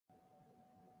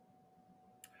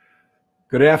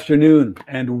Good afternoon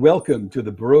and welcome to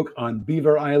the Baroque on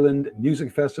Beaver Island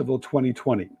Music Festival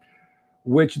 2020,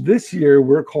 which this year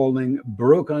we're calling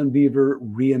Baroque on Beaver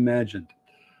Reimagined.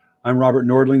 I'm Robert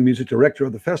Nordling, Music Director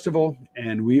of the festival,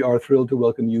 and we are thrilled to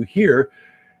welcome you here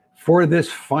for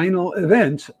this final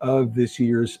event of this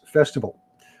year's festival.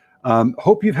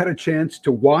 Hope you've had a chance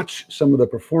to watch some of the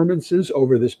performances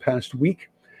over this past week.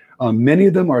 Many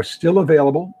of them are still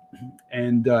available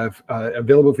and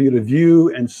available for you to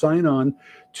view and sign on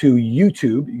to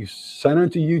YouTube. You sign on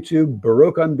to YouTube,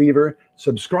 Baroque on Beaver,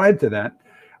 subscribe to that,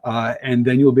 and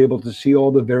then you'll be able to see all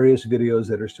the various videos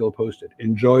that are still posted.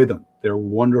 Enjoy them. They're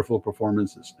wonderful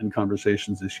performances and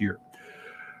conversations this year.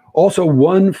 Also,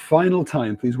 one final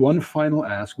time, please, one final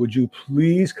ask, would you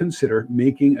please consider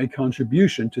making a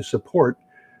contribution to support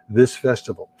this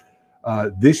festival?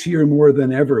 This year more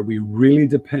than ever, we really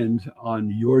depend on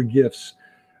your gifts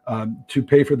to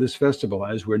pay for this festival,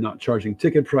 as we're not charging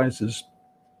ticket prices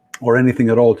or anything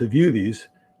at all to view these,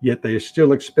 yet they are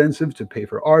still expensive to pay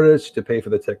for artists, to pay for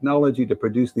the technology, to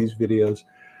produce these videos.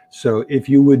 So if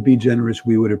you would be generous,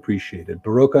 we would appreciate it.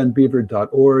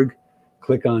 BaroqueOnBeaver.org,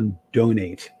 click on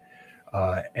donate,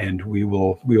 and we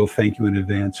will thank you in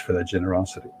advance for that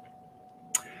generosity.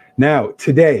 Now,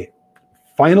 today,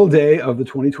 final day of the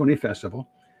 2020 festival,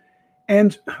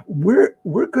 and we're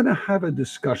going to have a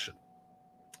discussion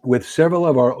with several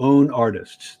of our own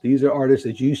artists. These are artists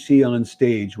that you see on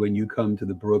stage when you come to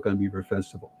the Baroque on Beaver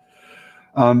Festival.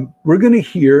 We're going to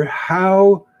hear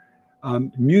how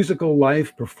musical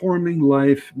life, performing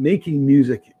life, making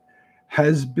music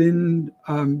has been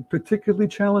particularly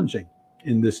challenging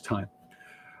in this time.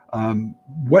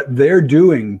 What they're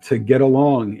doing to get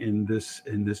along in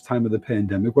this time of the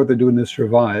pandemic, what they're doing to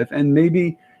survive, and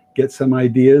maybe get some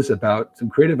ideas about,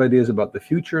 some creative ideas about the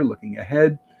future, looking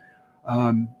ahead.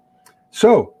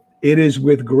 So it is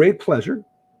with great pleasure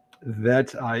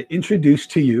that I introduce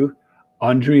to you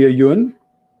Andrea Yun.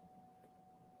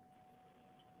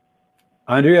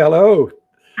 Andrea, hello.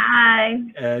 Hi.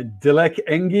 Dilek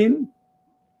Engin.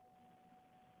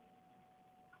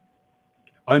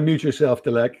 Unmute yourself,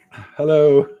 Dilek.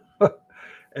 Hello.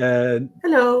 And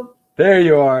hello. There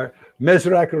you are.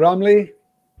 Mezraq Ramli.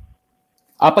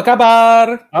 Apa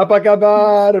kabar? Apa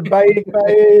kabar? Baik,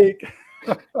 baik.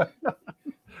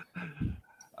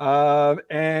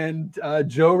 And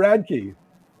Joe Radtke.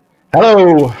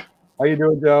 Hello. How you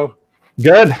doing, Joe?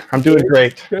 Good. I'm doing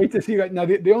great. Great to see you guys. Now,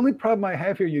 the only problem I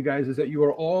have here, you guys, is that you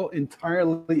are all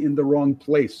entirely in the wrong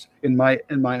place in my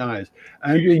eyes.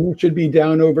 Andrea, you should be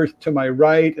down over to my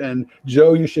right, and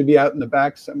Joe, you should be out in the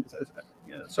back. So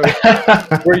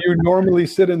where you normally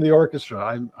sit in the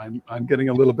orchestra, I'm getting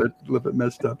a little bit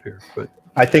messed up here. But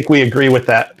I think we agree with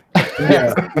that.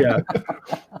 Yeah.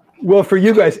 Well, for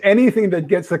you guys, anything that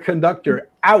gets the conductor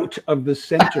out of the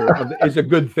center is a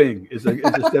good thing, is a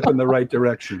step in the right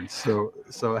direction. So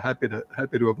happy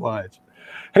to oblige.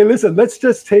 Hey, listen, let's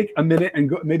just take a minute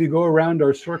and maybe go around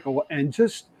our circle and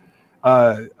just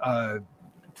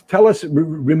tell us,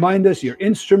 remind us your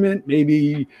instrument,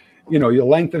 maybe your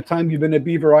length of time you've been at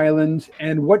Beaver Island,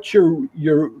 and what your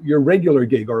regular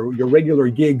gig or your regular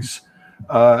gigs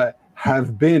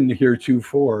have been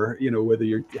heretofore, whether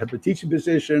you have a teaching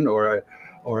position or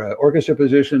an orchestra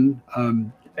position.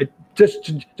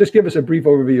 Just give us a brief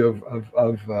overview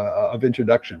of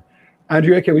introduction.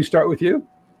 Andrea, can we start with you?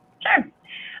 Sure.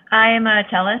 I am a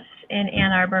cellist in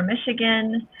Ann Arbor,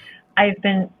 Michigan. I've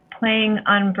been playing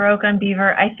on Baroque on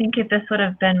Beaver. I think this would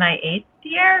have been my 8th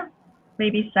year,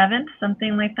 maybe 7th,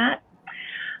 something like that.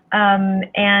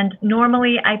 And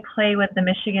normally I play with the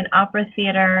Michigan Opera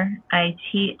Theater. I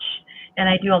teach, and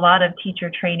I do a lot of teacher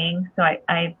training. So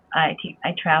I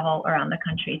travel around the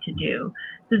country to do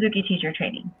Suzuki teacher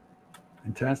training.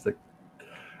 Fantastic.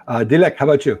 Dilek, how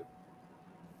about you?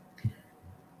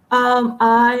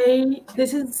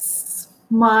 This is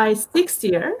my 6th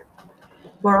year,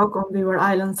 Baroque on Beaver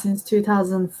Island, since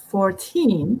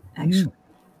 2014, actually.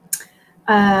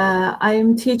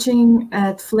 I'm teaching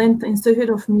at Flint Institute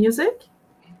of Music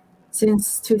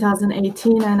since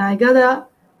 2018, and I got a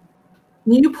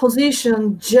new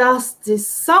position just this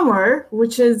summer,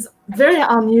 which is very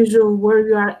unusual where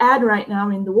we are at right now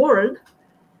in the world.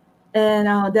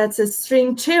 And that's a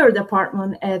string chair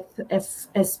department at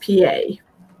SPA.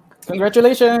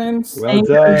 Congratulations. Well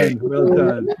done. Well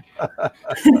done.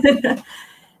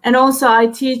 And also I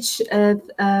teach at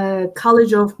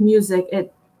College of Music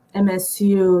at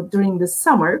MSU during the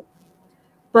summer.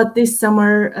 But this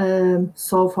summer,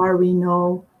 so far we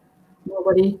know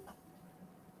nobody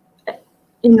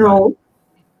enrolled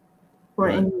for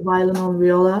any violin or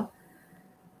viola.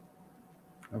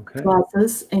 Okay.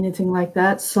 classes, anything like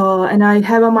that. So, and I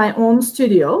have my own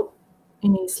studio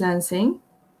in East Lansing.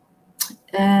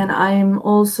 And I'm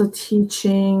also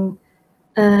teaching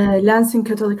Lansing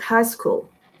Catholic High School.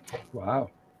 Wow.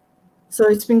 So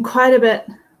it's been quite a bit.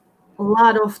 A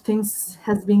lot of things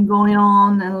has been going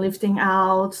on and lifting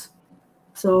out.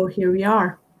 So here we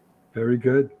are. Very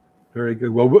good. Very good.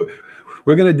 Well,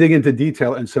 we're going to dig into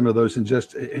detail in some of those in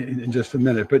just a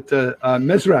minute. But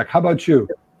Mezraq, how about you?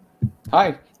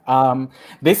 Hi.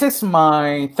 This is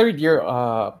my third year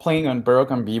playing on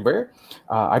Baroque on Beaver.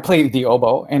 I play the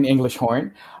oboe and English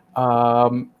horn.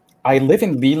 I live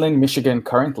in Leland, Michigan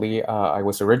currently. I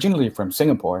was originally from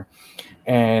Singapore.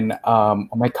 And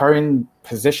my current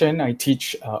position, I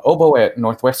teach oboe at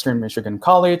Northwestern Michigan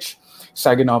College,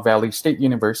 Saginaw Valley State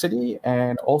University,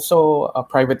 and also a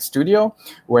private studio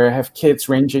where I have kids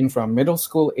ranging from middle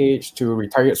school age to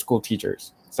retired school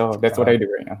teachers. So that's what I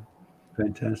do right now.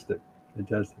 Fantastic.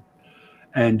 Fantastic.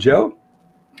 And Joe?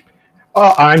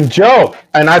 I'm Joe,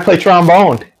 and I play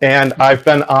trombone, and I've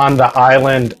been on the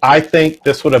island. I think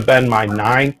this would have been my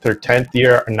 9th or 10th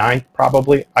year, or 9th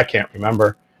probably. I can't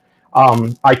remember.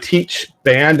 I teach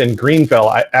band in Greenville.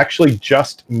 I actually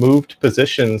just moved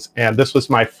positions, and this was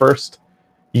my first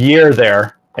year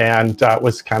there, and it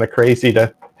was kind of crazy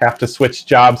to have to switch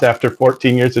jobs after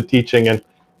 14 years of teaching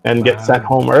and get sent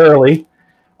home early.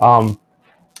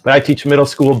 But I teach middle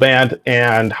school band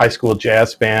and high school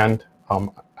jazz band.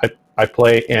 I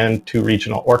play in 2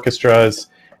 regional orchestras,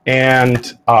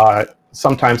 and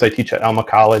sometimes I teach at Elma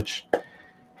College.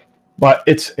 But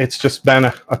it's just been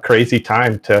a crazy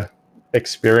time to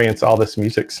experience all this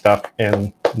music stuff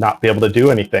and not be able to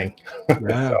do anything.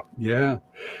 Yeah, So. yeah.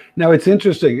 Now it's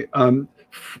interesting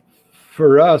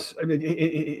for us. I mean,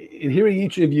 in hearing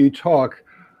each of you talk,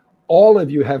 all of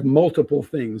you have multiple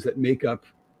things that make up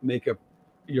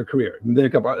your career,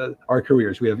 make up our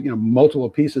careers. We have multiple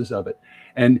pieces of it,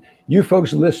 and you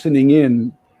folks listening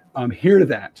in hear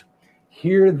that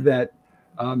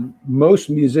most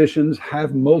musicians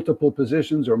have multiple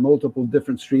positions or multiple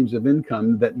different streams of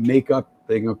income that make up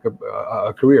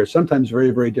a career. Sometimes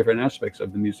very, very different aspects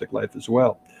of the music life as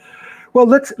well. Well,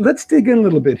 let's dig in a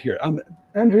little bit here.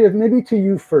 Andrea, maybe to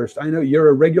you first. I know you're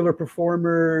a regular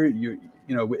performer. You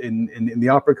know in the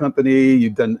opera company.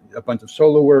 You've done a bunch of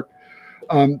solo work.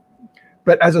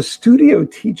 But as a studio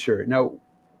teacher, now,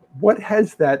 what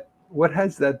has that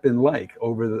been like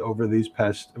over these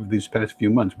past few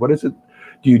months? What is it?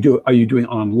 Are you doing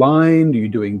online? Are you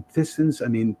doing distance? I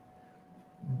mean,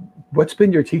 what's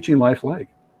been your teaching life like?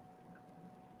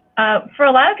 For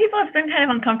a lot of people, it's been kind of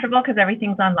uncomfortable because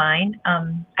everything's online.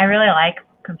 I really like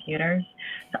computers,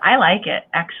 so I like it,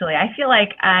 actually. I feel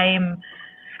like I'm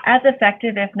as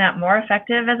effective, if not more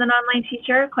effective, as an online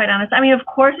teacher, quite honest. I mean, of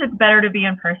course, it's better to be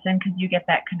in person because you get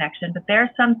that connection, but there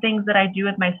are some things that I do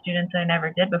with my students that I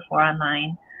never did before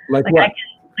online. Like what? I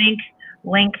can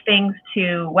link things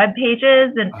to web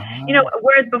pages, and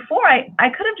whereas before I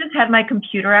could have just had my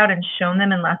computer out and shown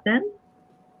them in lessons,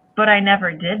 but I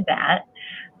never did that.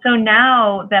 So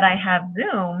now that I have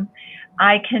Zoom,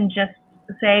 I can just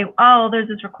say, oh, there's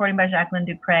this recording by Jacqueline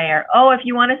Dupre, or oh, if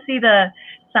you want to see the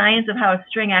science of how a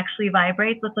string actually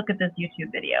vibrates, let's look at this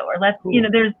YouTube video, or let's,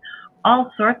 there's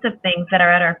all sorts of things that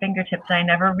are at our fingertips that I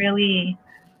never really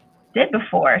did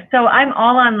before. So I'm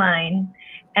all online,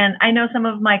 and I know some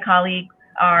of my colleagues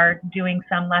are doing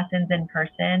some lessons in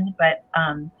person, but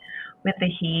with the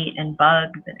heat and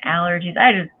bugs and allergies,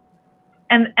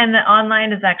 and the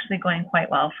online is actually going quite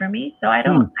well for me, so I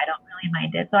don't really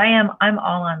mind it. So I'm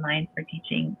all online for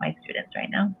teaching my students right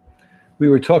now. We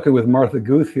were talking with Martha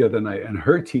Guth the other night and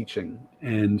her teaching,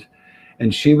 and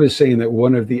she was saying that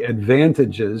one of the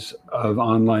advantages of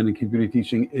online and computer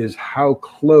teaching is how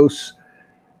close,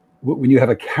 when you have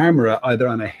a camera either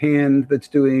on a hand that's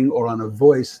doing or on a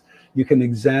voice, you can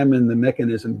examine the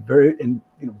mechanism very,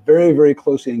 very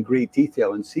closely in great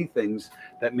detail and see things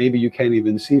that maybe you can't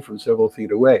even see from several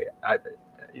feet away.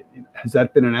 Has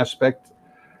that been an aspect?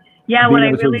 Yeah, what I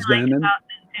really like about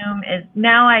Zoom is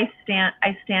now I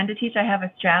stand to teach. I have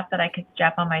a strap that I could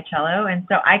strap on my cello, and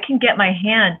so I can get my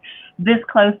hand this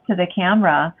close to the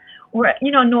camera. Where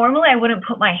normally I wouldn't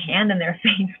put my hand in their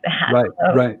face. Right.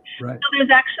 So there's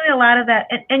actually a lot of that,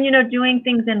 and doing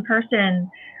things in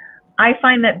person. I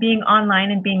find that being online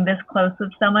and being this close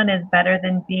with someone is better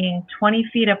than being 20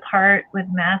 feet apart with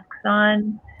masks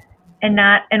on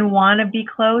and want to be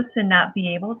close and not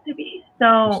be able to be.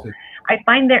 So I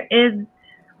find there is,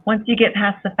 once you get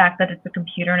past the fact that it's a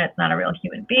computer and it's not a real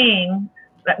human being,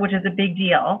 which is a big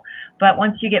deal, but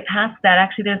once you get past that,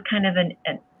 actually there's kind of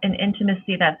an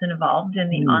intimacy that's involved in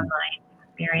the online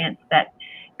experience that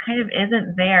kind of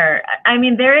isn't there. I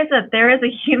mean, there is a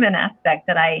human aspect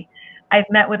that I've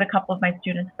met with a couple of my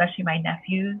students, especially my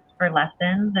nephews, for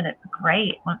lessons, and it's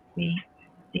great once we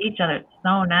see each other. It's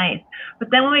so nice. But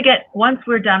then once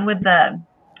we're done with the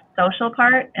social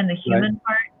part and the human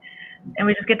part, and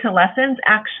we just get to lessons,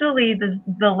 actually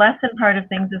the lesson part of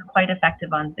things is quite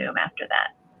effective on Zoom after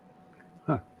that.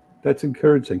 Huh. That's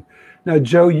encouraging. Now,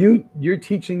 Joe, you're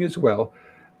teaching as well,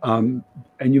 and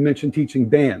you mentioned teaching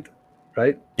band,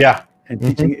 right? Yeah. And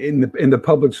teaching in the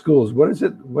public schools. What is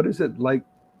it like?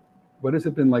 What has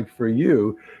it been like for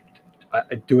you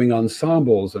doing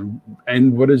ensembles,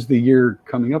 and what does the year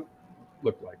coming up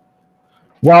look like?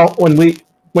 Well, when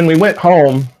we went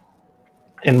home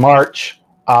in March,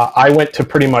 I went to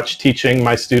pretty much teaching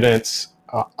my students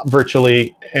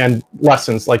virtually and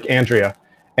lessons like Andrea.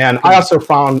 And I also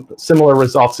found similar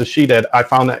results as she did. I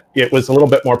found that it was a little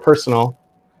bit more personal,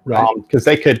 right? Because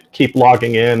they could keep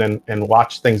logging in and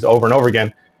watch things over and over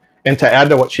again. And to add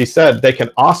to what she said, they can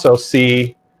also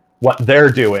see what they're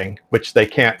doing, which they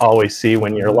can't always see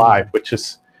when you're live, which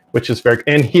is very,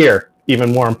 and hear,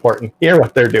 even more important, hear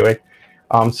what they're doing.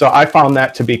 So I found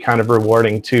that to be kind of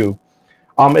rewarding too.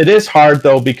 It is hard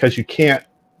though, because you can't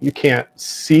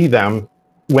see them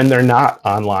when they're not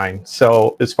online.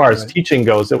 So as far as teaching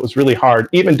goes, it was really hard.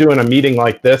 Even doing a meeting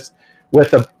like this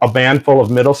with a band full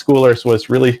of middle schoolers was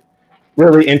really,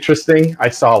 really interesting. I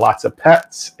saw lots of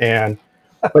pets,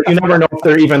 but you never know if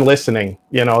they're even listening.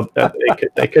 You know,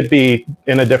 they could be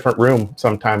in a different room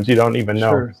sometimes. You don't even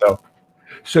know. Sure.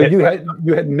 So you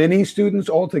had many students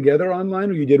all together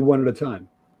online, or you did one at a time?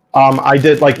 I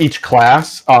did like each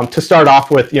class to start off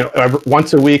with. You know,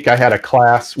 once a week I had a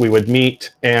class. We would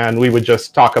meet and we would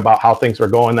just talk about how things were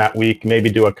going that week. Maybe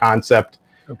do a concept.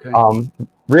 Okay.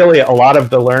 Really, a lot of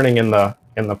the learning in the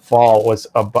fall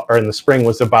or in the spring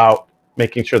was about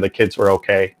making sure the kids were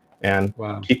okay and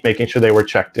keep making sure they were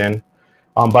checked in.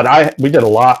 But we did a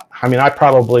lot. I mean, I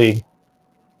probably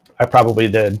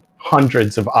did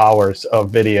hundreds of hours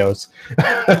of videos.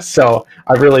 So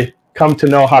I really come to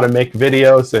know how to make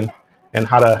videos and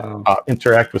how to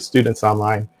interact with students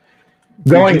online.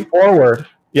 Going forward,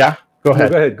 go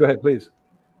ahead. Go ahead, please.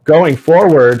 Going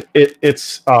forward,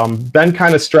 it's been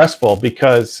kind of stressful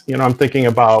because, you know, I'm thinking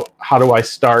about how do I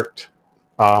start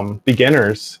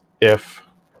beginners if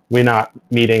we're not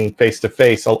meeting face to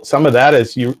face. So some of that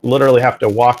is you literally have to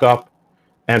walk up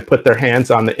and put their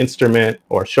hands on the instrument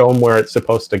or show them where it's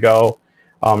supposed to go.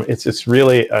 It's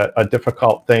really a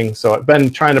difficult thing. So I've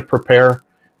been trying to prepare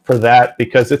for that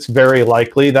because it's very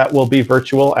likely that we'll be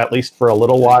virtual, at least for a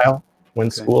little while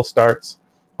when school starts.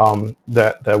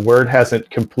 That the word hasn't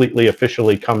completely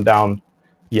officially come down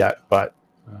yet, but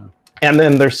and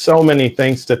then there's so many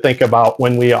things to think about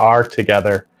when we are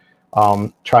together,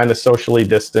 trying to socially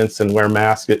distance and wear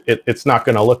masks. It's not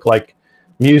going to look like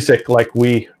music like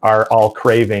we are all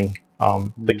craving.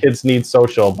 The kids need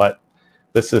social, but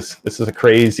this is a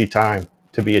crazy time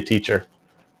to be a teacher.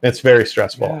 It's very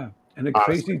stressful. Yeah, and a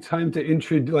crazy time to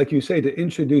introduce, like you say, to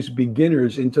introduce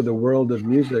beginners into the world of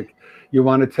music. You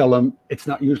want to tell them it's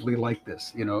not usually like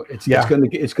this. You know, it's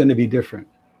going to be different.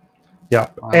 Yeah,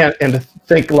 and to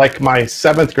think like my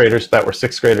 7th graders that were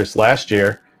 6th graders last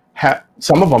year,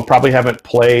 some of them probably haven't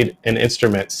played an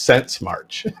instrument since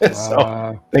March.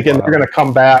 So thinking they're going to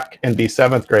come back and be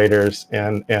 7th graders,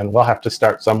 and we'll have to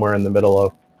start somewhere in the middle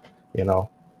of, you know,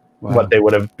 what they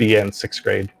would have been in 6th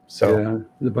grade. So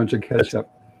there's a bunch of catch up.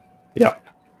 Yeah.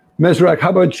 Mezraq, how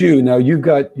about you? Now you've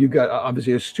got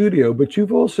obviously a studio, but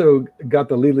you've also got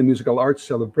the Leland Musical Arts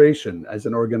Celebration as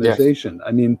an organization. Yes.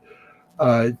 I mean,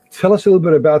 tell us a little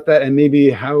bit about that and maybe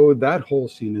how that whole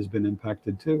scene has been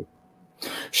impacted too.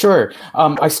 Sure.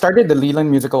 I started the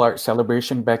Leland Musical Arts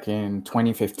Celebration back in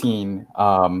 2015.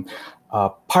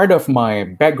 Part of my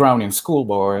background in school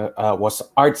was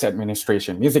arts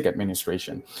administration, music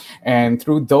administration. And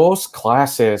through those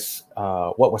classes,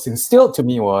 what was instilled to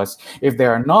me was if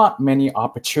there are not many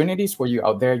opportunities for you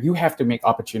out there, you have to make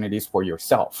opportunities for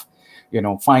yourself. You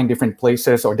know, find different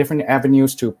places or different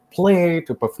avenues to play,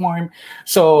 to perform.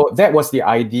 So that was the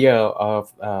idea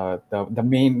of the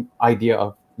main idea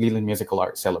of Leland Musical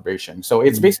Arts Celebration. So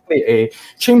it's basically a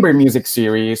chamber music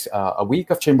series, a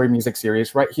week of chamber music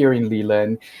series right here in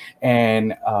Leland.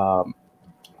 And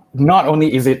not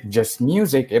only is it just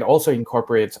music, it also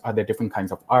incorporates other different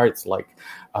kinds of arts like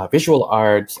visual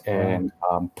arts and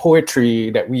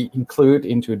poetry that we include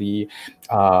into the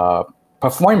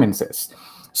performances.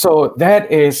 So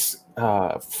that is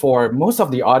for most of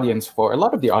the audience, for a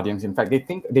lot of the audience, in fact,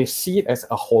 they see it as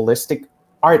a holistic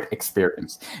art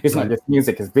experience. It's not just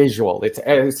music, it's visual.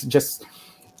 It's just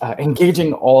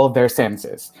engaging all their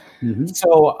senses. Mm-hmm.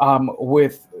 So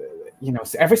with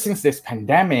ever since this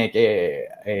pandemic,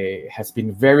 it has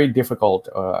been very difficult,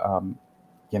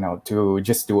 to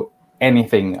just do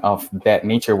anything of that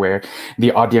nature where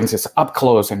the audience is up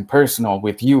close and personal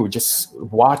with you, just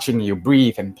watching you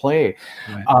breathe and play.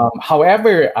 Right.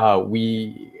 However,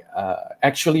 we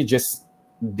actually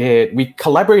we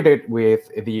collaborated with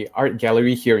the art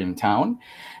gallery here in town.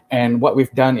 And what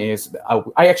we've done is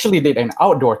I actually did an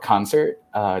outdoor concert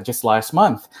just last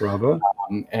month. Bravo.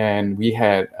 And we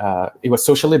had, it was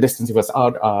socially distanced. It was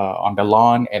out on the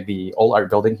lawn at the old art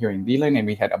building here in Dilek. And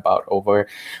we had about over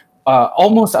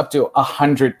almost up to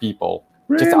 100 people.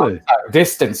 Really? Just outside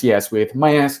distance, yes, with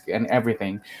mask and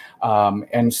everything.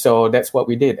 And so that's what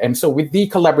we did. And so with the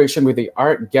collaboration with the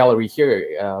art gallery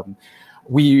here,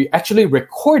 we actually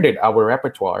recorded our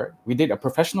repertoire. We did a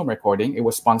professional recording. It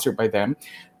was sponsored by them.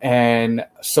 And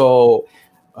so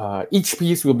each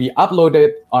piece will be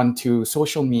uploaded onto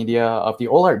social media of the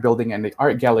old art building and the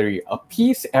art gallery, a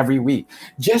piece every week,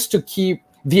 just to keep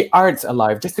the arts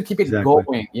alive, just to keep it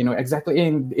going, exactly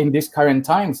in these current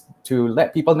times, to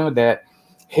let people know that,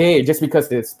 hey, just because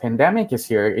this pandemic is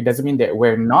here, it doesn't mean that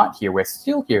we're not here. We're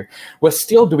still here. We're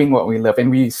still doing what we love.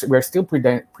 And we're still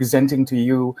presenting to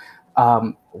you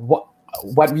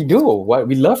what we do, what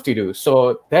we love to do.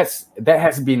 So that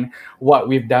has been what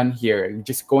we've done here,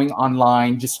 just going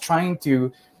online, just trying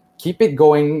to keep it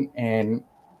going and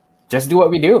just do what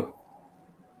we do.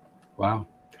 Wow.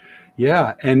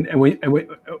 Yeah. And when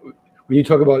you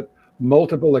talk about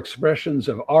multiple expressions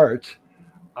of art,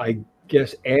 I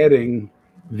guess adding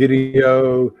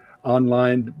video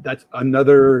online, that's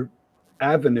another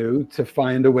avenue to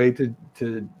find a way to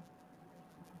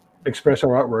express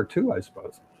our artwork too, I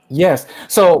suppose. Yes.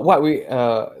 So what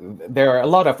there are a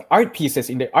lot of art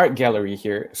pieces in the art gallery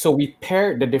here. So we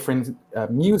pair the different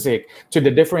music to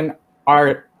the different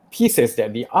art pieces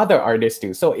that the other artists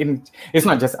do. So it's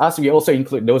not just us. We also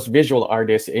include those visual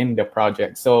artists in the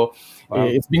project. So wow.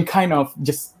 It's been kind of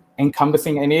just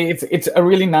encompassing, and it's a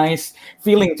really nice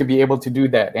feeling to be able to do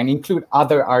that and include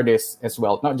other artists as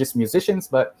well, not just musicians,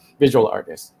 but visual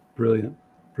artists. Brilliant.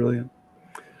 Brilliant.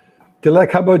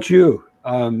 Dilek, how about you?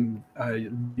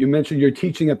 You mentioned you're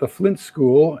teaching at the Flint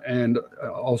School and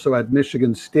also at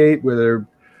Michigan State, where there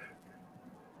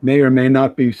may or may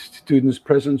not be students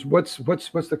present. What's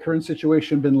the current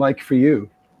situation been like for you?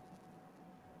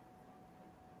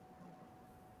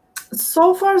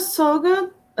 So far, so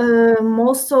good.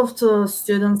 Most of the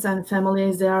students and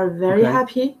families, they are very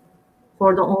happy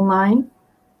for the online.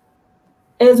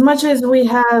 As much as we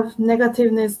have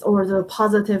negativeness or the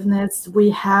positiveness,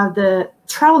 we have the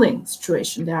traveling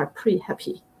situation. They are pretty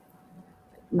happy.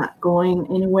 Not going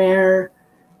anywhere,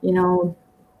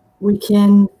 we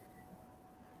can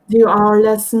do our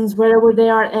lessons wherever they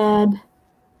are at.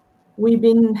 We've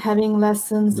been having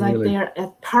lessons like they're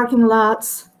at parking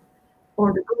lots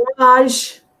or the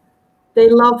garage. They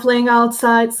love playing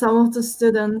outside, some of the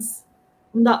students.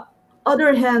 On the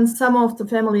other hand, some of the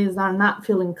families are not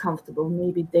feeling comfortable.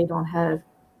 Maybe they don't have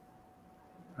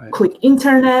quick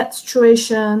internet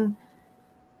situation.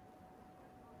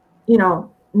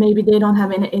 Maybe they don't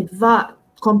have any advanced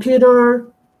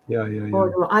computer or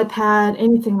the iPad,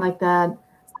 anything like that.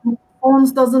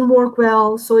 Phones doesn't work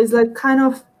well, so it's like kind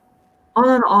of on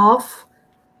and off.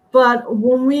 But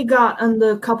when we got in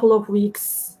the couple of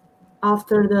weeks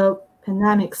after the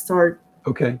pandemic started,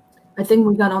 I think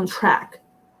we got on track.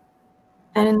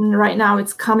 And right now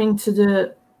it's coming to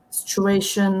the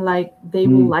situation like they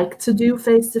would like to do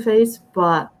face-to-face,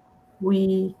 but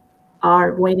we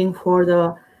are waiting for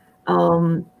the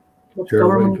government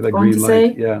is going to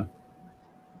say. Yeah.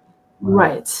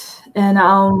 Right. And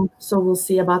so we'll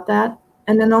see about that.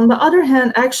 And then on the other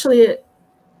hand, actually,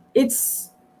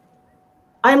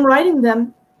 I'm writing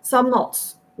them some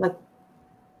notes, like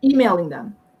emailing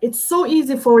them. It's so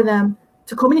easy for them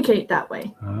to communicate that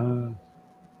way.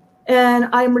 And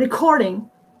I'm recording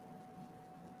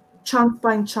chunks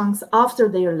by chunks after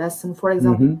their lesson. For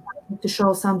example, to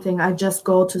show something, I just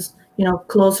go to,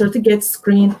 closer to get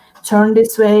screen, turn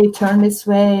this way,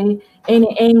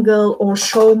 any angle, or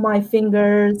show my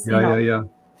fingers,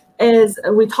 as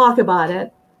we talk about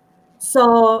it.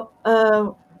 So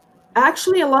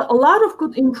actually a lot of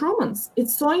good improvements.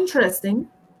 It's so interesting.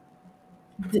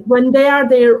 When they are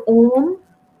their own,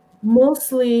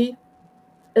 mostly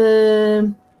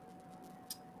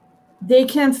they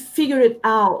can figure it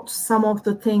out, some of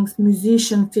the things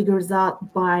musician figures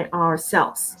out by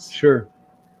ourselves. Sure.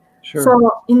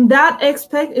 So in that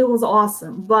aspect, it was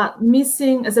awesome. But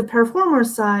missing, as a performer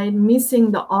side,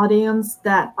 missing the audience,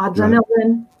 that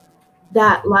adrenaline,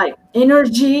 that like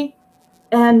energy,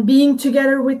 and being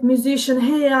together with musician.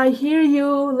 Hey, I hear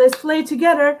you. Let's play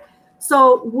together.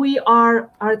 So we are,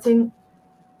 I think,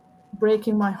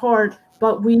 breaking my heart,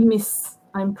 but we miss.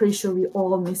 I'm pretty sure we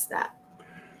all miss that.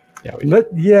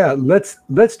 Yeah,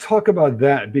 let's talk about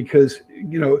that, because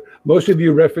most of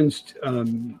you referenced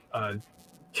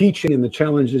teaching and the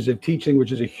challenges of teaching,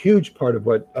 which is a huge part of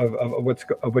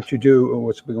what you do or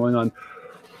what's been going on.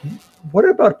 What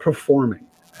about performing?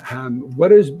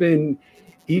 What has been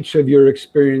each of your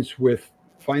experience with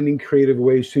finding creative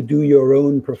ways to do your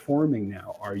own performing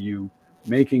now? Are you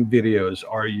making videos?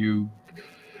 Are you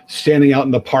standing out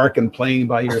in the park and playing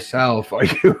by yourself? Are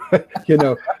you,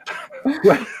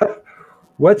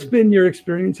 what's been your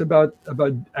experience about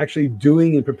actually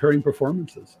doing and preparing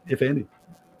performances, if any?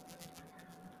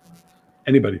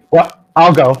 Anybody? Well,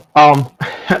 I'll go.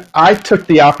 I took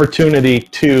the opportunity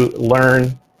to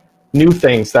learn new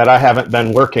things that I haven't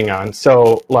been working on.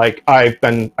 So like I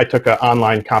took an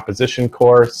online composition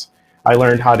course. I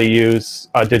learned how to use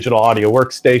a digital audio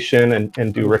workstation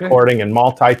and do recording and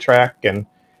multi-track and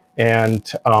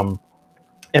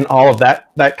all of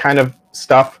that kind of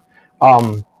stuff.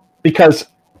 Because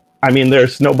I mean,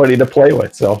 there's nobody to play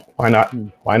with, so why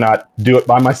not do it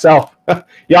by myself?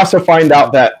 You also find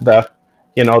out that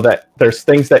that there's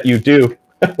things that you do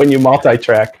when you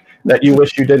multi-track that you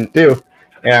wish you didn't do.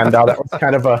 And that was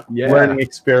kind of a learning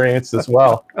experience as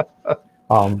well.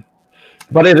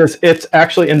 But it's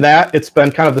actually it's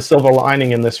been kind of the silver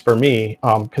lining in this for me,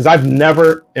 because I've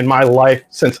never in my life,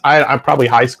 since I'm probably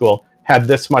high school, had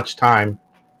this much time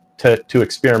to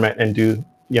experiment and do,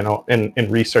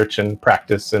 and research and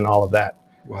practice and all of that.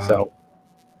 Wow. So,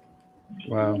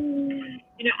 wow.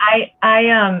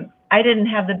 I didn't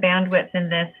have the bandwidth in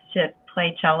this to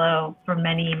play cello for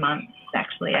many months.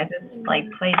 Actually, I just played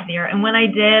zero. And when I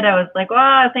did, I was like,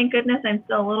 oh, thank goodness I'm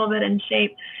still a little bit in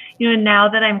shape. Now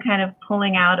that I'm kind of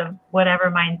pulling out of whatever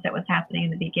mindset was happening in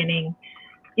the beginning,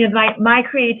 my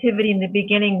creativity in the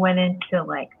beginning went into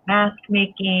mask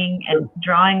making and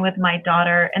drawing with my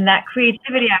daughter. And that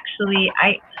creativity actually,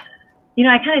 I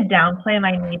kind of downplay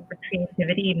my need for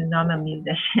creativity, even though I'm a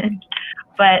musician.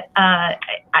 But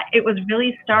it was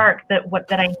really stark that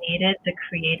I needed the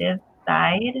creative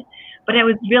side. But it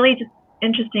was really just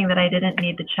interesting that I didn't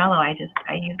need the cello. I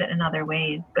use it in other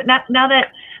ways. But now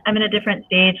that I'm in a different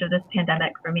stage of this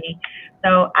pandemic for me,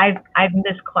 so I'm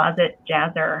this closet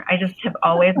jazzer. I just have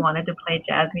always wanted to play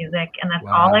jazz music, and that's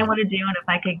all I want to do. And if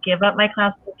I could give up my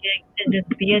classical gig and just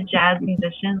be a jazz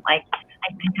musician, I'd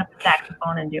pick up the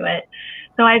saxophone and do it.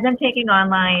 So I've been taking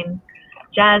online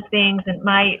jazz things, and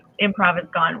my improv has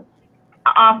gone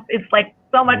off. It's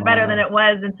so much better than it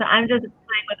was, and so I'm just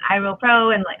playing with iReal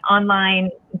Pro and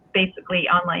basically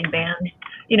online bands,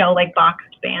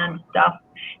 boxed band stuff,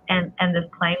 and just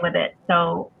playing with it.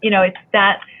 So it's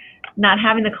that not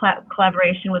having the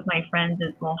collaboration with my friends is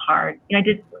a little hard.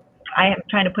 I am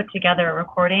trying to put together a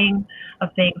recording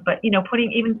of things, but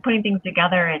putting things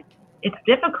together, it's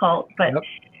difficult. But I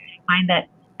find that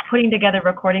putting together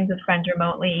recordings with friends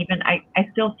remotely, even I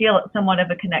still feel somewhat of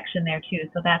a connection there too.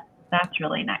 So that's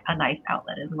really a nice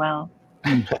outlet as well.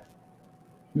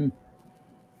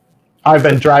 I've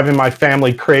been driving my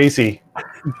family crazy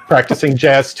practicing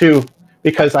jazz too,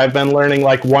 because I've been learning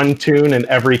one tune in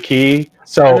every key.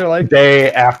 So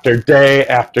day after day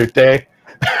after day.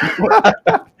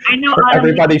 I know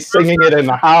everybody's singing it in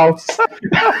the house.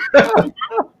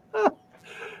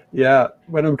 Yeah,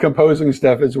 when I'm composing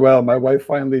stuff as well, my wife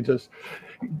finally just,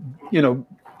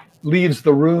 leaves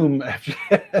the room after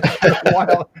a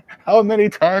while. How many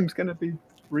times can it be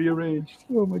rearranged?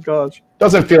 Oh my gosh.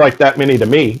 Doesn't feel like that many to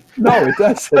me. No, it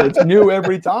doesn't. It's new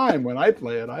every time when I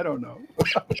play it. I don't know.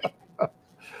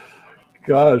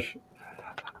 Gosh.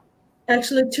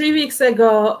 Actually, 3 weeks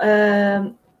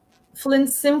ago, Flint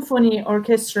Symphony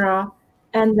Orchestra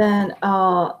and then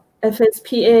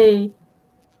FSPA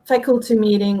faculty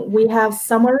meeting, we have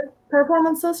summer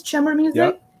performances, chamber music.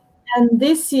 Yep. And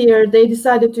this year they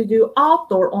decided to do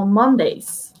outdoor on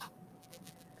Mondays.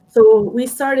 So we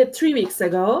started 3 weeks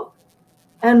ago,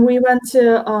 and we went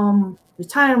to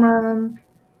retirement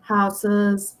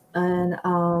houses, and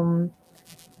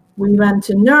we went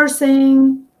to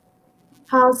nursing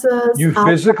houses. You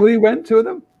physically went to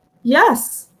them?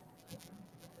 Yes.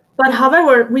 But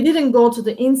however, we didn't go to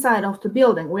the inside of the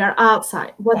building. We are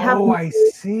outside. What happened? Oh, I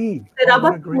see. Set up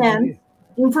a tent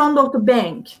in front of the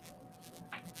bank.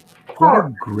 What a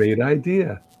great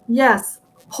idea. Yes.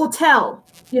 Hotel,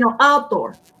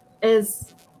 outdoor,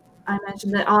 as I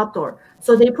mentioned, the outdoor.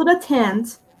 So they put a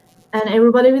tent, and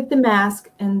everybody with the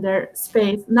mask in their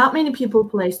space. Not many people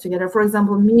plays together. For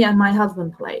example, me and my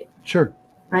husband played. Sure.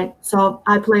 right? So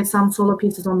I played some solo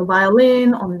pieces on the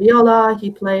violin, on viola. He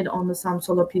played on some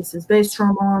solo pieces, bass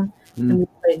trombone, and we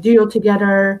played duo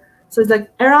together. So it's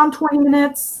like around 20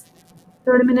 minutes,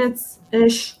 30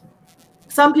 minutes-ish.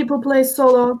 Some people play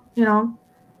solo, you know.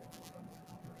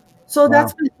 So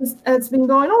that's what's been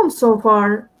going on so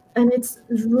far. And it's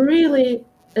really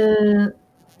a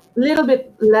little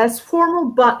bit less formal,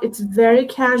 but it's very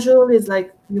casual. It's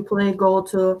like you go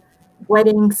to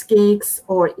weddings, gigs,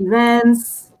 or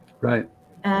events. Right.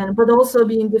 But also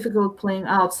being difficult playing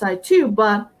outside too,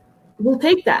 but we'll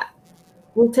take that.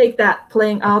 We'll take that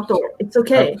playing outdoor. It's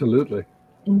okay. Absolutely.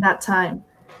 In that time.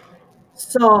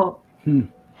 So,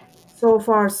 so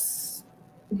far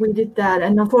we did that.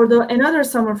 And for another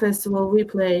summer festival, we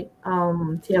played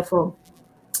TFO.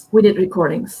 We did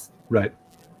recordings. Right.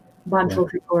 Bunch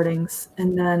of recordings.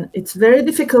 And then it's very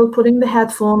difficult putting the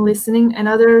headphone, listening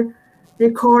another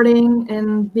recording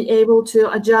and be able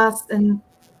to adjust. And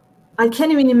I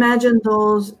can't even imagine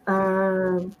those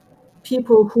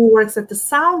people who works at the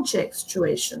sound check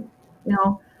situation. You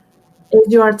know,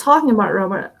 if you are talking about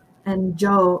Robert and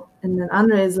Joe, and then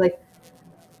Andrea is like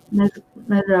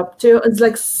Mezraq too. It's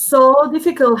like so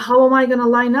difficult. How am I gonna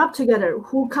line up together?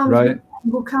 Who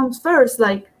comes first?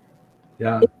 Like,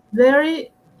 it's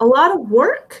a lot of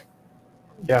work.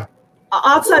 Yeah.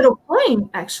 Outside of playing,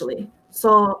 actually.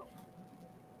 So.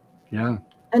 Yeah.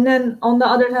 And then on the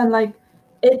other hand, like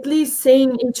at least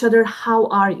saying each other, how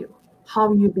are you?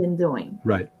 How you been doing?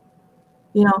 Right.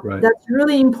 You know, that's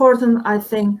really important. I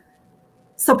think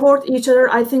support each other.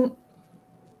 I think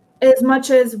as much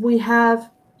as we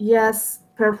have, yes,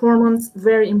 performance,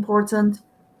 very important,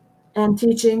 and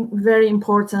teaching, very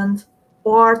important,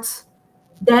 art,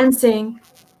 dancing.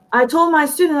 I told my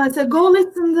student, I said, go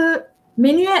listen to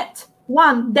Minuet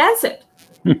 1, dance it.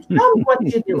 Tell me what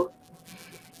you do.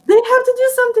 They have to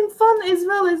do something fun as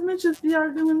well, as much as we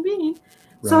are human beings.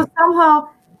 So somehow,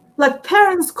 like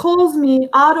parents calls me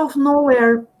out of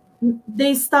nowhere.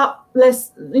 They stop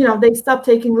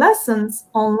taking lessons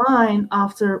online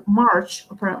after March,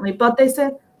 apparently. But they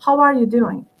said, how are you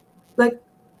doing? Like,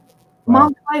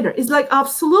 month later. It's like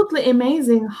absolutely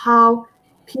amazing how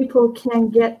people can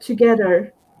get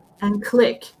together and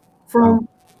click from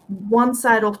one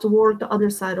side of the world, the other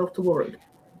side of the world.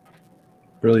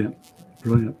 Brilliant.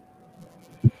 Brilliant.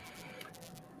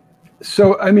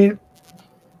 So, I mean,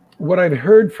 what I've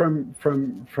heard from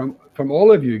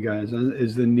all of you guys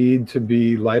is the need to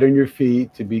be light on your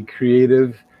feet, to be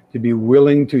creative, to be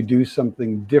willing to do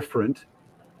something different,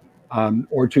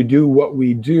 or to do what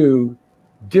we do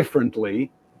differently.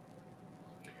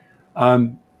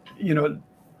 You know,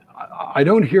 I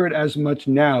don't hear it as much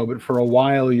now, but for a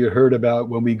while you heard about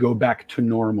when we go back to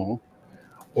normal,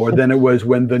 or then it was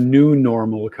when the new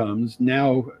normal comes.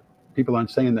 Now people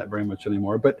aren't saying that very much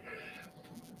anymore, but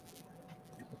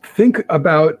think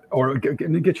about, or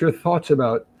get your thoughts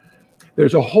about,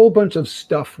 there's a whole bunch of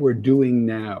stuff we're doing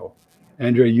now.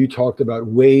 Andrea, you talked about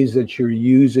ways that you're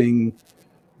using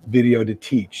video to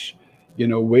teach, you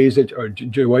know, ways that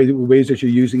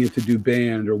you're using it to do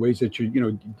band, or ways that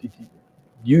you're,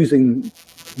 using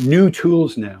new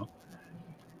tools now.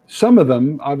 Some of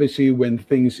them, obviously, when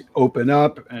things open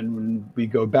up and when we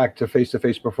go back to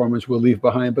face-to-face performance, we'll leave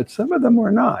behind, but some of them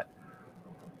we're not.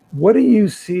 What do you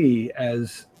see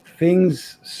as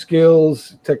things,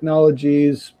 skills,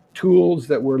 technologies, tools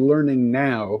that we're learning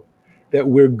now that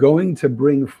we're going to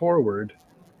bring forward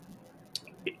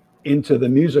into the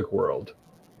music world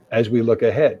as we look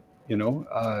ahead?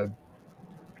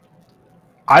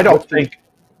 I don't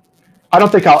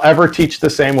think I'll ever teach the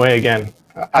same way again.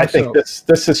 I think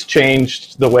this has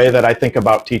changed the way that I think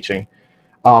about teaching.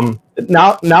 Now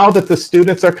that the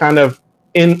students are kind of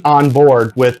on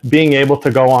board with being able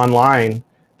to go online,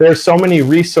 there's so many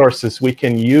resources we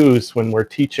can use when we're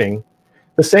teaching.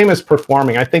 The same as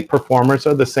performing. I think performers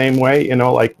are the same way,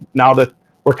 like now that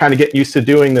we're kind of getting used to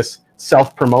doing this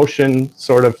self-promotion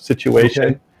sort of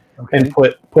situation, and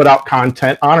put out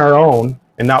content on our own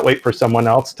and not wait for someone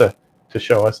else to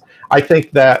show us. I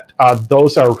think that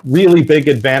those are really big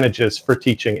advantages for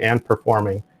teaching and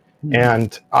performing.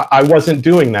 And I wasn't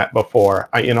doing that before.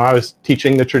 I was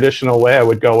teaching the traditional way. I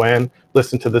would go in,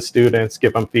 listen to the students,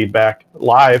 give them feedback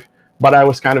live, but I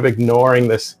was kind of ignoring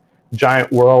this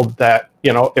giant world that,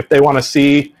 if they want to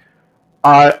see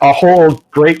a whole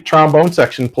great trombone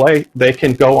section play, they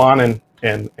can go on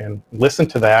and listen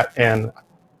to that and,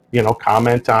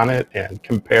 comment on it and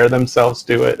compare themselves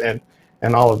to it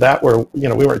and all of that, where,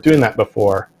 we weren't doing that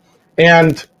before.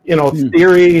 And,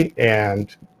 theory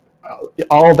and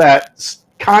all that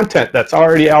content that's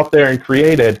already out there and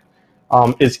created,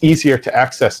 is easier to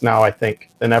access now, I think,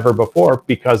 than ever before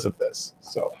because of this.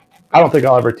 So I don't think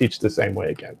I'll ever teach the same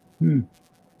way again.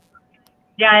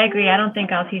 Yeah, I agree. I don't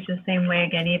think I'll teach the same way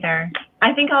again either.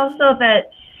 I think also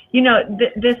that, you know,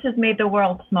 this has made the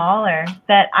world smaller,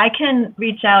 that I can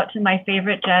reach out to my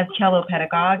favorite jazz cello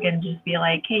pedagogue and just be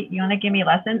like, hey, you want to give me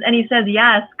lessons? And he says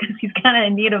yes, because he's kind of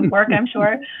in need of work, I'm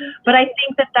sure. But I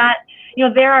think that, you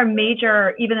know, there are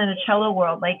major, even in the cello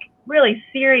world, like really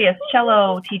serious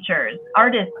cello teachers,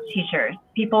 artist teachers,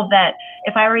 people that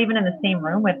if I were even in the same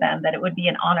room with them, that it would be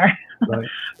an honor. Right.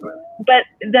 But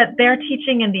that they're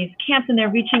teaching in these camps and they're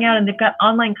reaching out and they've got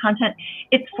online content.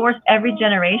 It's forced every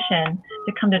generation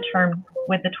to come to terms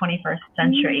with the 21st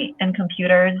century and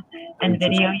computers and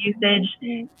video usage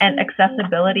and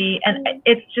accessibility. And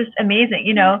it's just amazing.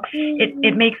 You know,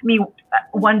 it makes me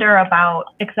wonder about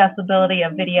accessibility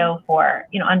of video for,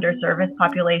 you know, underserviced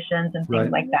populations and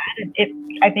things like that.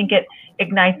 I think it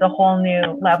ignites a whole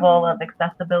new level of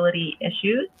accessibility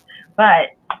issues. But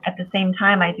at the same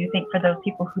time, I do think for those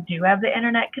people who do have the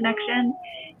internet connection,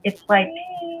 it's like,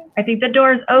 I think the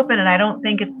door is open, and I don't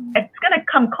think it's going to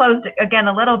come close again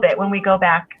a little bit when we go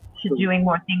back to doing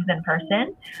more things in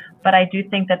person. But I do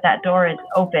think that door is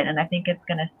open, and I think it's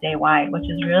going to stay wide, which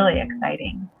is really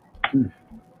exciting.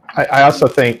 I also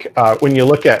think when you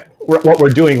look at what we're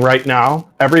doing right now,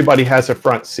 everybody has a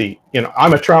front seat. You know,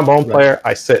 I'm a trombone player.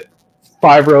 I sit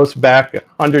 5 rows back,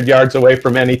 100 yards away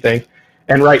from anything.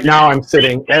 And right now I'm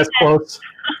sitting as close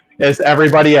as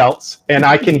everybody else, and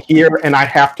I can hear and I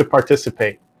have to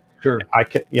participate. Sure. I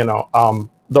can, you know,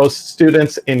 those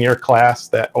students in your class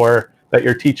that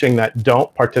you're teaching that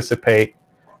don't participate,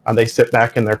 and they sit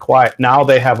back and they're quiet. Now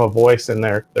they have a voice and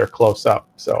they're close up.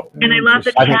 So. And I love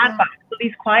the chat box. So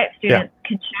these quiet students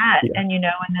can chat, and you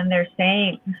know, and then they're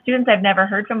saying, students I've never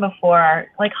heard from before are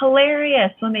like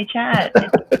hilarious when they chat.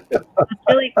 It's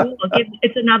really cool.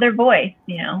 It's another voice,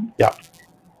 you know. Yeah.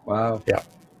 Wow. Yeah.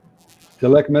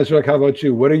 Dilek, Mezraq, how about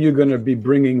you? What are you going to be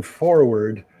bringing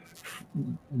forward,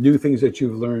 new things that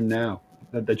you've learned now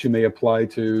that you may apply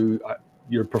to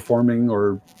your performing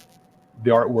or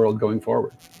the art world going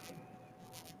forward?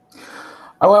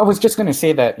 I was just going to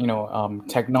say that, you know,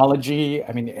 technology,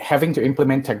 I mean, having to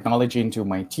implement technology into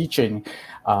my teaching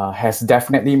has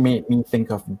definitely made me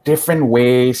think of different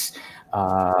ways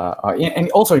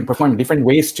and also in performing different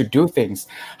ways to do things.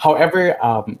 However,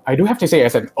 I do have to say,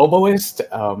 as an oboist,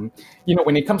 you know,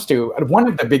 when it comes to one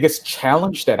of the biggest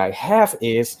challenge that I have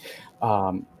is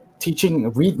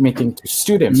teaching reed making to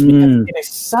students, because it is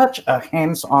such a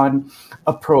hands-on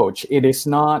approach. It is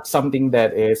not something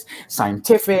that is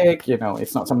scientific, you know,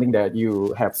 it's not something that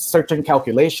you have certain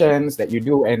calculations that you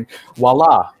do and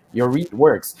voila, your reed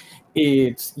works.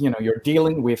 It's, you know, you're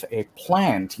dealing with a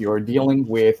plant, you're dealing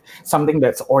with something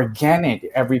that's organic.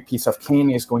 Every piece of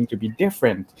cane is going to be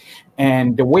different.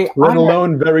 And the way let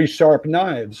alone very sharp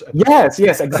knives. Yes,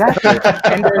 exactly.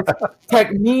 And there's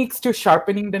techniques to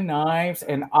sharpening the knives.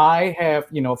 And I have,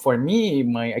 you know, for me,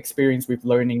 my experience with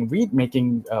learning reed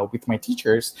making with my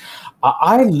teachers,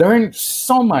 I learned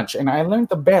so much, and I learned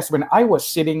the best when I was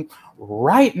sitting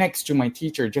right next to my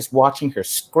teacher, just watching her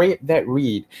scrape that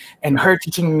reed, and her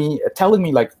teaching me, telling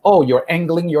me like, oh, you're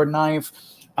angling your knife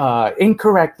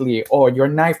incorrectly, or your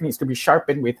knife needs to be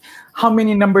sharpened with how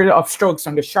many number of strokes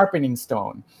on the sharpening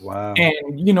stone. Wow.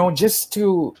 And, you know, just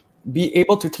to be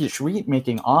able to teach reed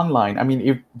making online, I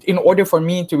mean, in order for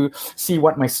me to see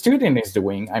what my student is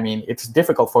doing, I mean, it's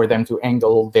difficult for them to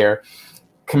angle their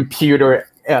computer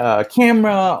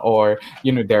camera or,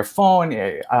 you know, their phone.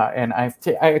 And I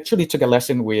actually took a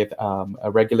lesson with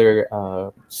a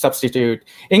regular substitute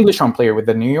English horn player with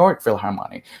the New York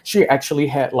Philharmonic. She actually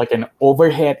had like an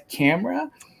overhead camera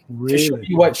to show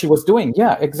you what she was doing.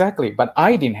 Yeah, exactly. But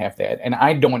I didn't have that. And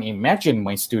I don't imagine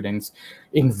my students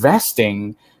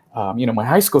investing, you know, my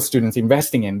high school students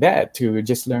investing in that to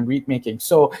just learn reed making.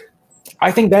 So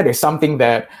I think that is something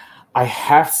that I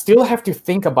still have to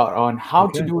think about on how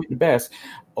to do it best,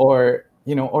 or,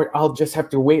 you know, or I'll just have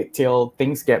to wait till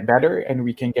things get better and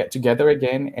we can get together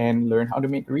again and learn how to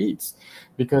make reeds,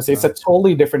 because it's a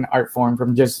totally different art form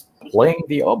from just playing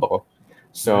the oboe.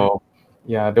 So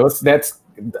yeah, that's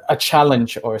a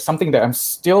challenge or something that I'm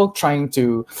still trying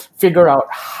to figure out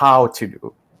how to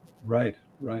do. Right.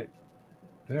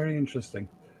 Very interesting.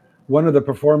 One of the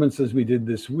performances we did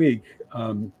this week,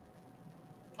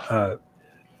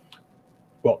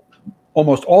 well,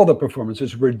 almost all the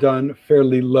performances were done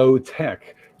fairly low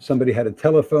tech. Somebody had a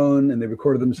telephone and they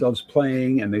recorded themselves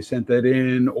playing and they sent that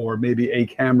in, or maybe a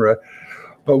camera.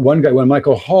 But one guy, when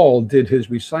Michael Hall did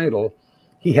his recital,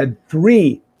 he had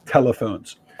 3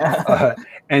 telephones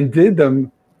and did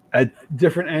them at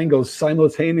different angles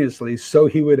simultaneously, so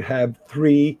he would have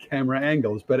 3 camera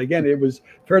angles. But again, it was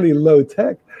fairly low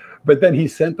tech. But then he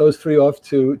sent those 3 off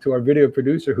to our video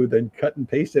producer, who then cut and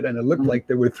pasted, and it looked like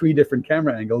there were 3 different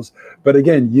camera angles. But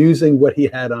again, using what he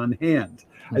had on hand.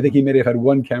 I think he may have had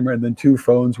 1 camera and then 2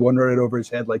 phones, one right over his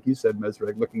head, like you said,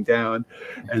 Mezraq, looking down,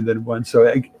 and then one.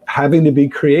 So having to be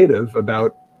creative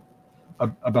about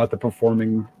the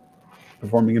performing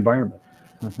environment.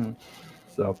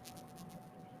 So.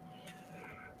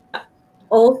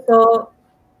 Also,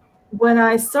 when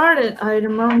I started, I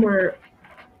remember,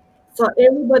 so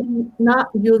everybody not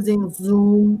using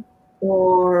Zoom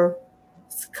or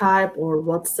Skype or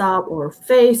WhatsApp or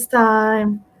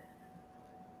FaceTime.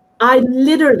 I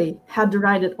literally had to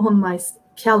write it on my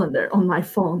calendar, on my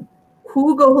phone.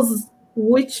 Who goes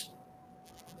which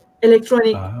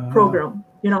electronic program,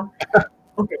 you know?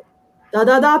 Okay,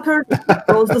 da-da-da person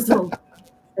goes to Zoom.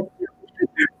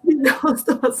 Goes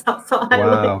to WhatsApp. So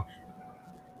wow.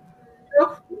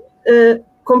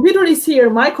 Computer is here.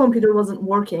 My computer wasn't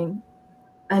working,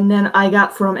 and then I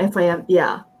got from FIM.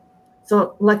 Yeah,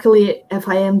 so luckily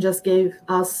FIM just gave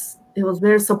us. It was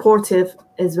very supportive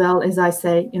as well, as I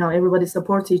say. You know, everybody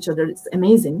supports each other. It's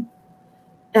amazing,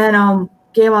 and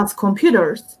gave us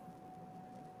computers.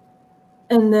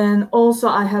 And then also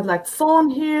I had like phone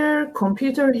here,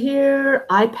 computer here,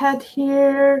 iPad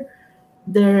here.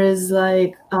 There is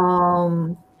like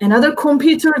another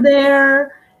computer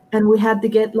there. And we had to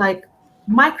get like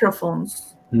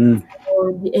microphones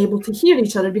or be able to hear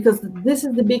each other, because this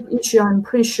is the big issue. I'm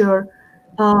pretty sure,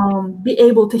 be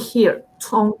able to hear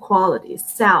tone quality,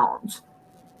 sound.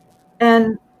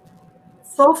 And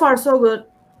so far so good.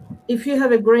 If you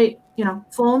have a great, you know,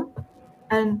 phone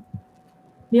and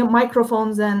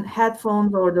microphones and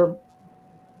headphones, or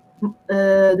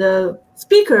the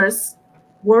speakers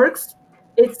works,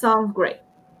 it sounds great.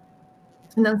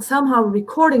 And then somehow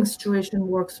recording situation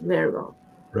works very well.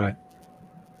 Right.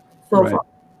 So far.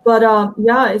 But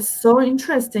yeah, it's so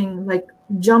interesting, like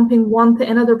jumping one to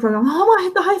another program. Oh,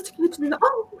 I have to get to that.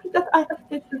 Oh, that I have to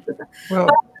get to that. Well,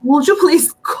 would you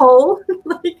please call?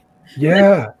 Like,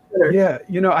 yeah. Yeah.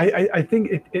 You know, I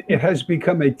think it has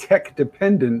become a tech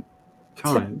dependent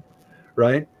time,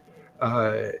 right?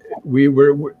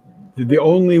 The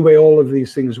only way all of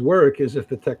these things work is if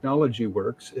the technology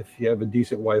works, if you have a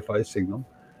decent Wi-Fi signal.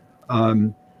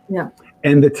 Yeah.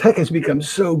 And the tech has become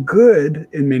so good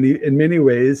in many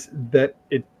ways that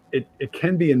it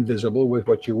can be invisible with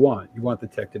what you want. You want the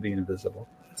tech to be invisible.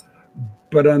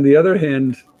 But on the other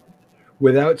hand,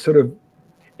 without sort of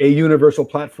a universal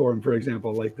platform, for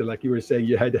example, like you were saying,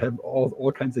 you had to have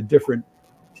all kinds of different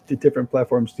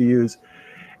platforms to use.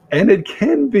 And it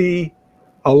can be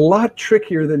a lot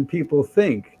trickier than people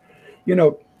think. You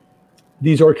know,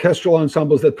 these orchestral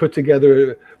ensembles that put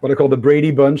together what I call the Brady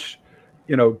Bunch,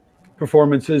 you know,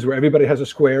 performances where everybody has a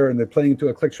square and they're playing to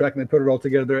a click track and they put it all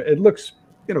together. It looks,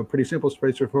 you know, pretty simple,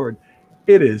 straightforward.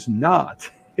 It is not.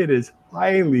 It is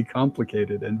highly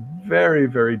complicated and very,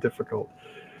 very difficult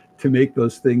to make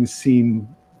those things seem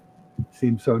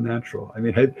so natural. I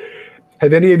mean,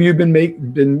 have any of you been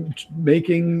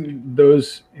making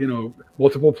those, you know,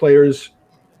 multiple players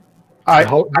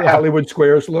Hollywood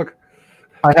squares look?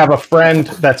 I have a friend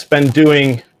that's been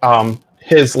doing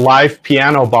his live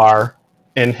piano bar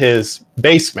in his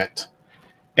basement.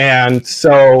 And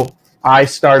so I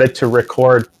started to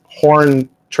record horn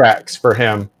tracks for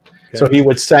him. Okay. So he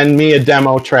would send me a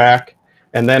demo track,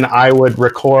 and then I would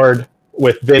record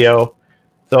with video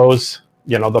those,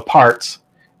 you know, the parts.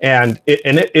 And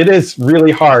it is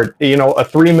really hard. You know, a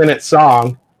 3-minute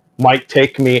song might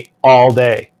take me all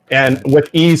day. And with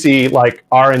easy, like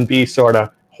R&B sort of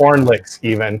horn licks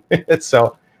even.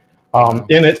 So, but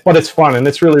it's fun and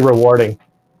it's really rewarding.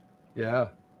 Yeah.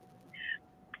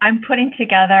 I'm putting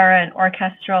together an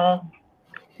orchestral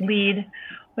lead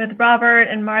with Robert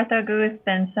and Martha Guth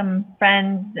and some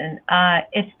friends, and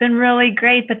it's been really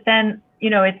great. But then, you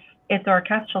know, it's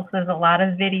orchestral, so there's a lot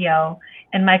of video,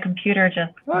 and my computer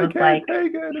just was like,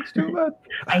 take it, it's too much.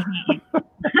 I hate you.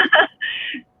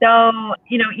 So,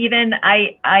 you know, even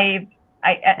I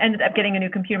ended up getting a new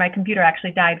computer. My computer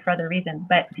actually died for other reasons,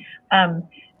 but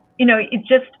you know, it's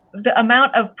just the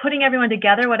amount of putting everyone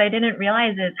together. What I didn't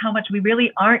realize is how much we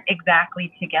really aren't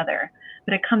exactly together,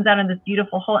 but it comes out in this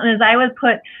beautiful whole. And as I would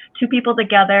put 2 people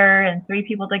together and 3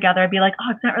 people together, I'd be like,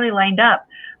 oh, it's not really lined up.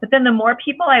 But then the more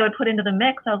people I would put into the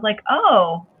mix, I was like,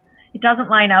 oh, it doesn't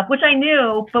line up, which I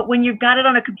knew. But when you've got it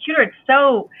on a computer, it's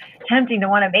so tempting to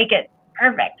want to make it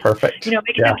perfect. Perfect. You know,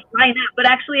 we can have line up. But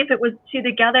actually, if it was two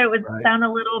together, it would sound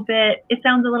a little bit. It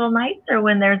sounds a little nicer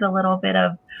when there's a little bit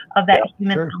of that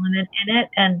human element in it.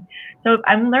 And so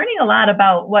I'm learning a lot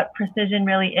about what precision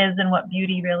really is and what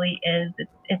beauty really is.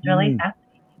 It's really fascinating.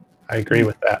 I agree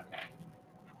with that.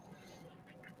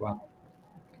 Wow.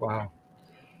 Wow.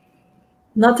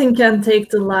 Nothing can take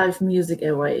the live music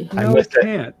away. No, it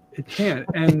can't. It can't.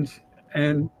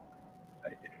 And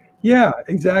yeah,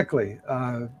 exactly.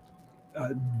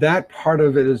 That part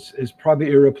of it is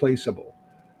probably irreplaceable.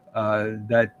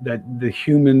 That the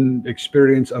human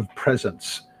experience of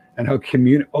presence and how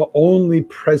only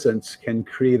presence can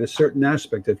create a certain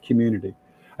aspect of community.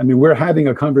 I mean, we're having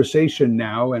a conversation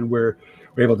now, and we're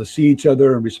able to see each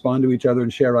other and respond to each other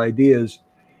and share ideas.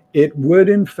 It would,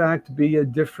 in fact, be a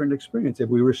different experience if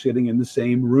we were sitting in the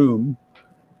same room,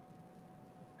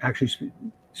 actually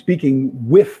speaking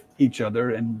with each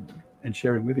other and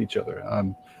sharing with each other.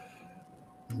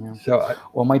 So,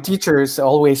 well, my teachers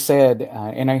always said,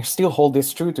 and I still hold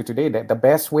this true to today, that the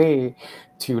best way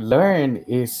to learn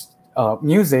is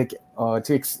music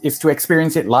is to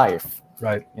experience it live.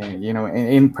 Right. You know,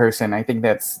 in person. I think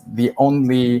that's the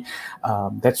only,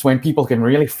 that's when people can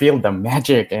really feel the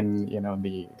magic and, you know,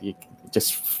 the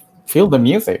just feel the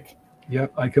music.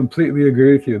 Yep, I completely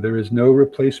agree with you. There is no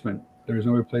replacement. There is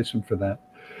no replacement for that.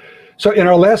 So in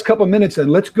our last couple of minutes, then,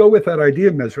 let's go with that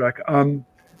idea, Mezraq.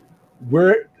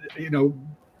 You know,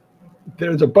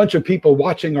 there's a bunch of people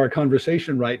watching our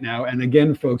conversation right now. And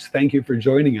again, folks, thank you for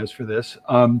joining us for this.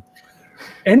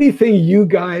 Anything you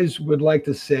guys would like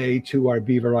to say to our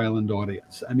Beaver Island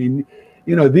audience? I mean,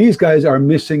 you know, these guys are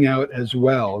missing out as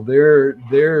well.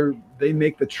 They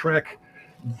make the trek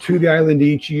to the island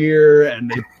each year, and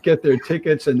they get their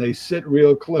tickets, and they sit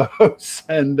real close,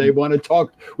 and they want to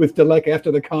talk with Dilek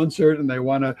after the concert, and they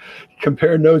want to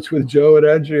compare notes with Joe and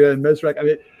Andrea and Mezraq. I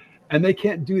mean, and they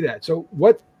can't do that. So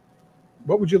what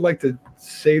would you like to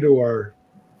say to our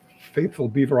faithful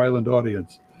Beaver Island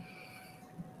audience?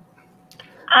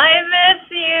 I miss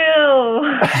you.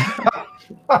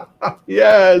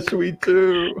 Yes, we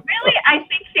do. Really, I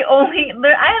think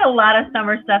I had a lot of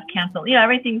summer stuff canceled. You know,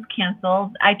 everything's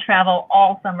canceled. I travel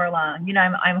all summer long. You know,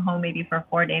 I'm home maybe for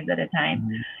 4 days at a time.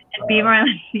 And Beaver Island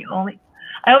is the only,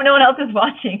 I hope no one else is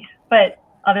watching, but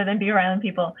other than Beaver Island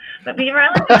people. But Beaver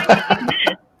Island is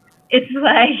like, it's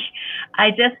like,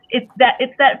 it's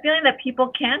that feeling that people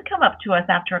can come up to us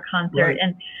after a concert,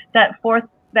 and that fourth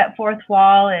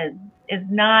wall is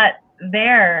not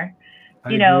there,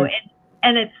 you know,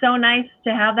 and it's so nice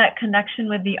to have that connection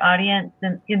with the audience.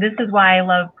 And this is why I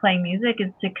love playing music, is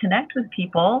to connect with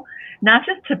people, not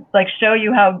just to like show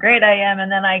you how great I am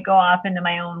and then I go off into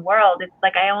my own world. It's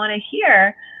like, I want to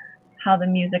hear how the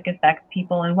music affects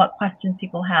people and what questions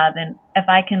people have, and if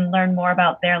I can learn more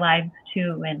about their lives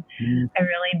too. And I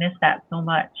really miss that so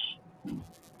much.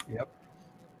 Yep.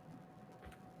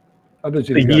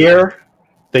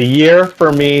 The year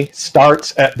for me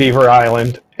starts at Beaver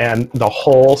Island, and the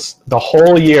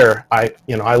whole year I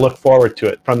look forward to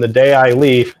it. From the day I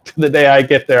leave to the day I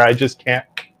get there, I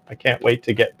can't wait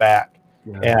to get back.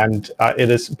 Yeah. And it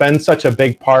has been such a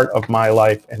big part of my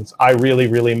life, and I really,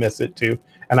 really miss it too.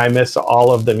 And I miss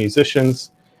all of the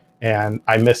musicians, and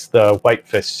I miss the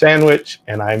whitefish sandwich,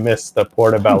 and I miss the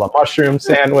portobello mushroom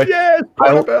sandwich. Yes,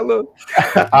 portobello.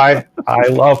 I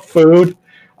love food.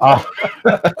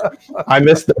 I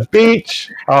miss the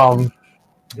beach,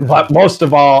 but most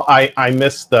of all, I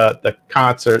miss the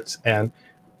concerts and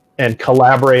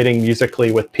collaborating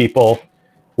musically with people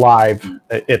live.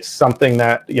 It's something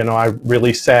that, you know, I'm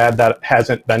really sad that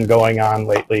hasn't been going on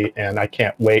lately, and I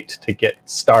can't wait to get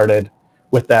started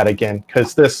with that again,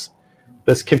 because this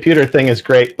computer thing is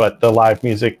great, but the live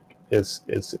music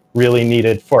is really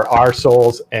needed for our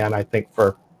souls, and I think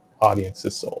for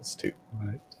audiences' souls too.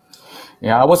 Right.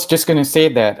 Yeah, I was just going to say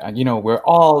that, you know, we're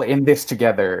all in this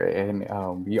together,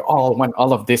 and we all want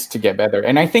all of this to get better.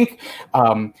 And I think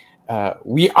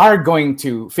we are going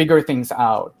to figure things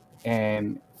out,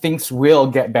 and things will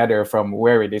get better from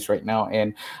where it is right now.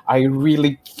 And I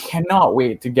really cannot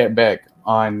wait to get back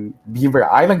on Beaver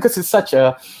Island, because it's such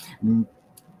a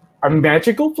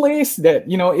magical place that,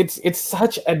 you know, it's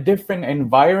such a different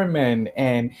environment,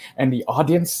 and the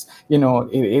audience, you know,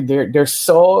 they're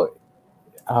so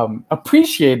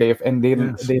appreciative, and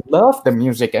they love the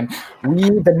music, and we,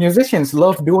 the musicians,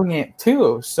 love doing it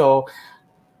too. So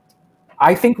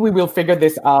I think we will figure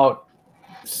this out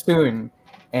soon,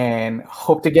 and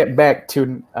hope to get back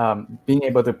to being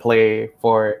able to play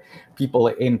for people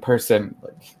in person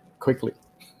quickly.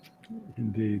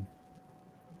 Indeed.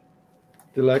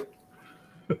 Dilek?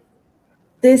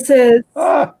 This is,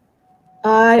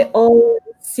 I always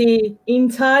see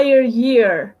entire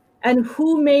year. And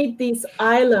who made this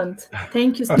island?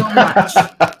 Thank you so much.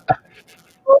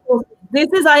 This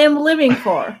is I am living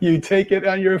for. You take it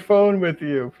on your phone with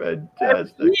you.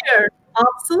 Fantastic. Here,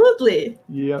 absolutely.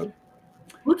 Yep.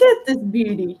 Look at this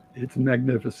beauty. It's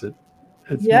magnificent.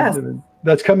 It's Yes. magnificent.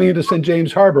 That's coming into St.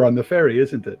 James Harbor on the ferry,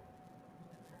 isn't it?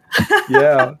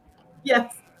 Yeah.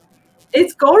 Yes.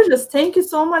 It's gorgeous. Thank you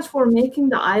so much for making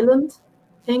the island.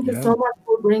 Thank you so much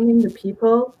for bringing the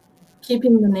people,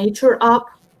 keeping the nature up.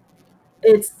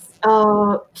 It's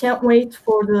can't wait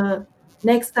for the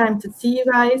next time to see you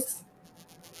guys.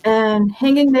 And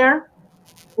hang in there.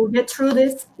 We'll get through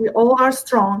this. We all are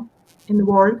strong in the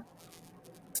world.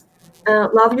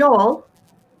 Love you all.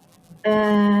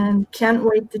 And can't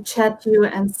wait to chat you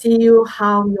and see you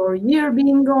how your year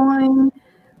been going,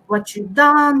 what you've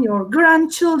done, your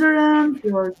grandchildren,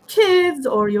 your kids,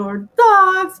 or your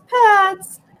dogs,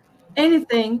 pets,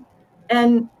 anything.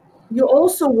 And you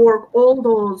also work all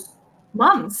those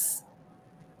months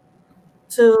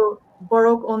to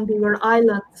Baroque on Beaver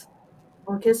Island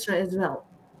Orchestra as well.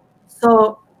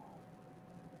 So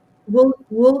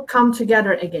we'll come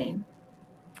together again.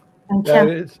 And that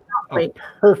is a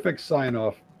perfect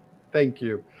sign-off. Thank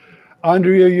you.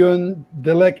 Andrea Yun,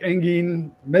 Dilek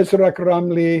Engin, Mezraq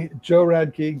Ramli, Joe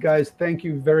Radtke. Guys, thank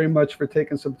you very much for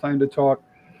taking some time to talk.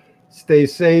 Stay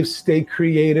safe, stay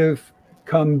creative.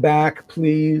 Come back,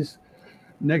 please,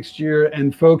 next year.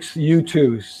 And folks, you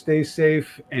too, stay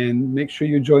safe and make sure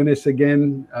you join us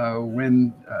again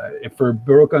for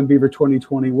Baroque on Beaver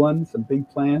 2021, some big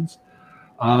plans.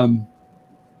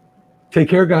 Take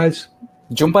care, guys.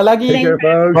 Jumpa lagi. Take care,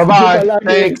 folks. Bye-bye. Jumpa lagi.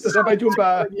 Thanks. Sampai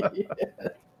jumpa.